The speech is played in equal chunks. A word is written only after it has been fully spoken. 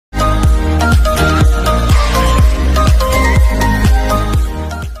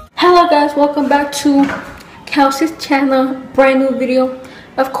guys, welcome back to Kelsey's channel. Brand new video,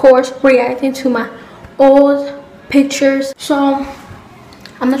 of course, reacting to my old pictures. So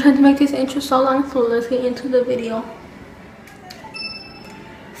I'm not trying to make this intro so long, so let's get into the video.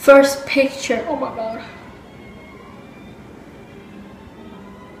 First picture. Oh my god,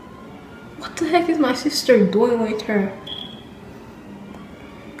 what the heck is my sister doing with her?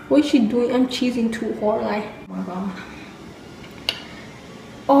 What is she doing? I'm cheesing too hard, like, oh my god.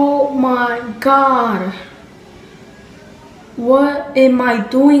 Oh my god, what am I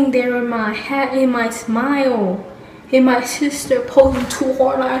doing there in my hat, in my smile, and my sister posing too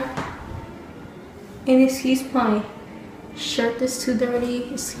hard, like, and excuse my shirt is too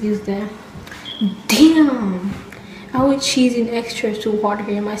dirty, excuse that. Damn, I was cheesing extra too hard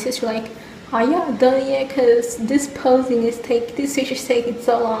here. My sister like, are y'all done yet? Cause this posing is this picture's taking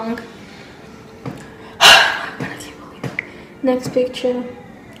so long. I can't believe it. Next picture.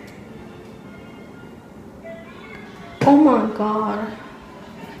 Oh my god,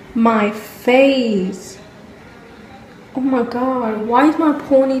 my face. Oh my god, why is my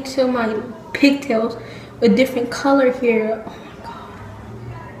ponytail, my pigtails a different color here? Oh my god,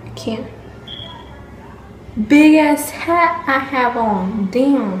 I can't. Big ass hat I have on,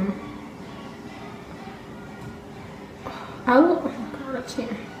 damn. Oh my god, I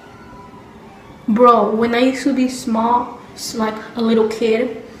can't. Bro, when I used to be small, like a little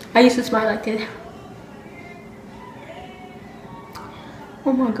kid, I used to smile like this.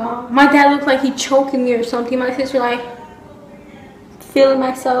 Oh my god, my dad looked like he choking me or something. My sister like feeling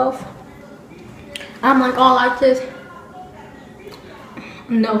myself. I'm like all like this.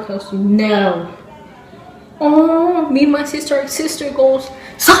 No, Kelsey, no. Oh, me and my sister goes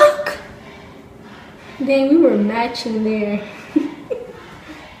psych. Dang, we were matching there.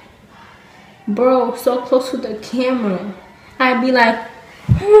 Bro, so close to the camera. I'd be like,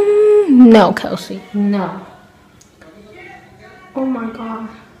 no, Kelsey, no. Oh my god,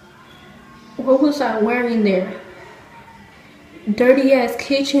 what was I wearing there? Dirty ass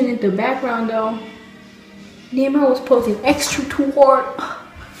kitchen in the background though. Damn, I was posing extra too hard.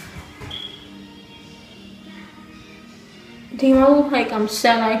 Damn, I look like I'm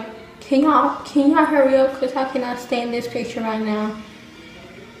sad. Like, can y'all hurry up? Cause I cannot stand this picture right now.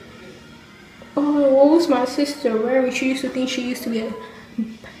 Oh, what was my sister wearing? She used to think she used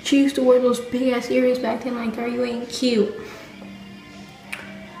to wear those big ass earrings back then. Like, girl, you ain't cute.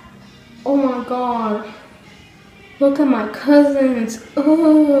 Oh my god, look at my cousins.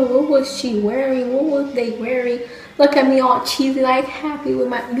 Oh, what was she wearing? What was they wearing? Look at me all cheesy, like happy with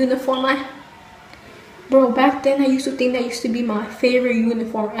my uniform. Like, bro, back then I used to think that used to be my favorite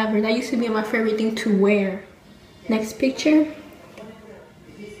uniform ever. That used to be my favorite thing to wear. Next picture.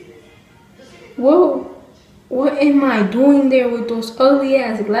 Whoa, what am I doing there with those ugly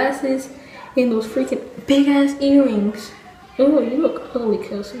ass glasses and those freaking big ass earrings? Oh, you look ugly,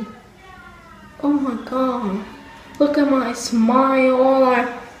 Kelsey. Oh my god, look at my smile, like,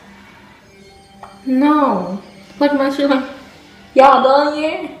 no. Like my shit, like, y'all done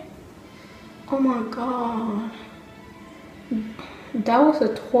yet? Oh my god, that was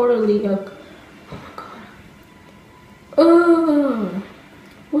a totally, oh my god.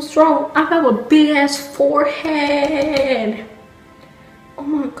 What's wrong? I have a big ass forehead. Oh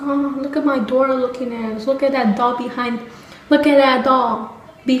my god, look at my daughter looking at us. Look at that doll behind, look at that doll.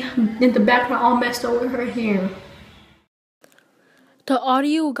 In the background all messed up with her hair. The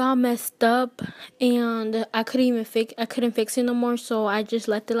audio got messed up and I couldn't fix it no more, so I just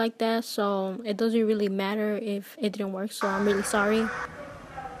left it like that. So it doesn't really matter if it didn't work, so I'm really sorry.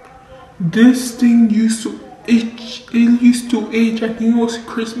 This thing used to itch. It used to itch. I think it was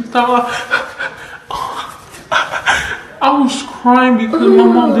Christmas time. I was crying because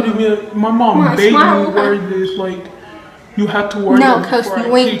my mom made me wear this, like, you have to wear no, cause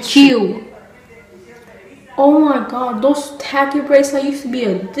you ain't cute. Oh my god, those tacky braids, I used to be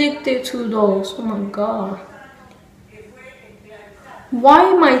addicted to those. Oh my god. Why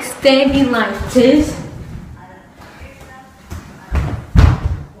am I standing like this?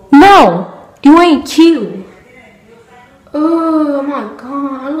 No, you ain't cute. Oh my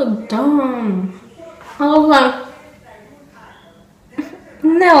god, I look dumb. I look like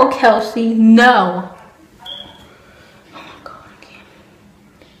no, Kelsey, no.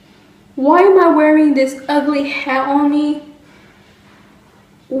 Why am I wearing this ugly hat on me?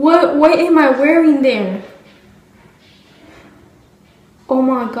 What am I wearing there? Oh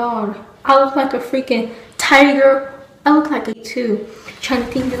my god, I look like a freaking tiger. I look like a too. Trying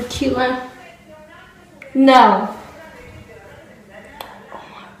to think of cute, like, no. Oh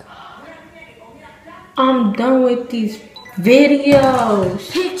my god, I'm done with these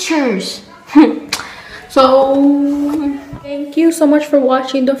videos, pictures. So thank you so much for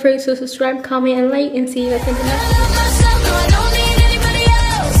watching. Don't forget to subscribe, comment, and like, and see you guys in the next video.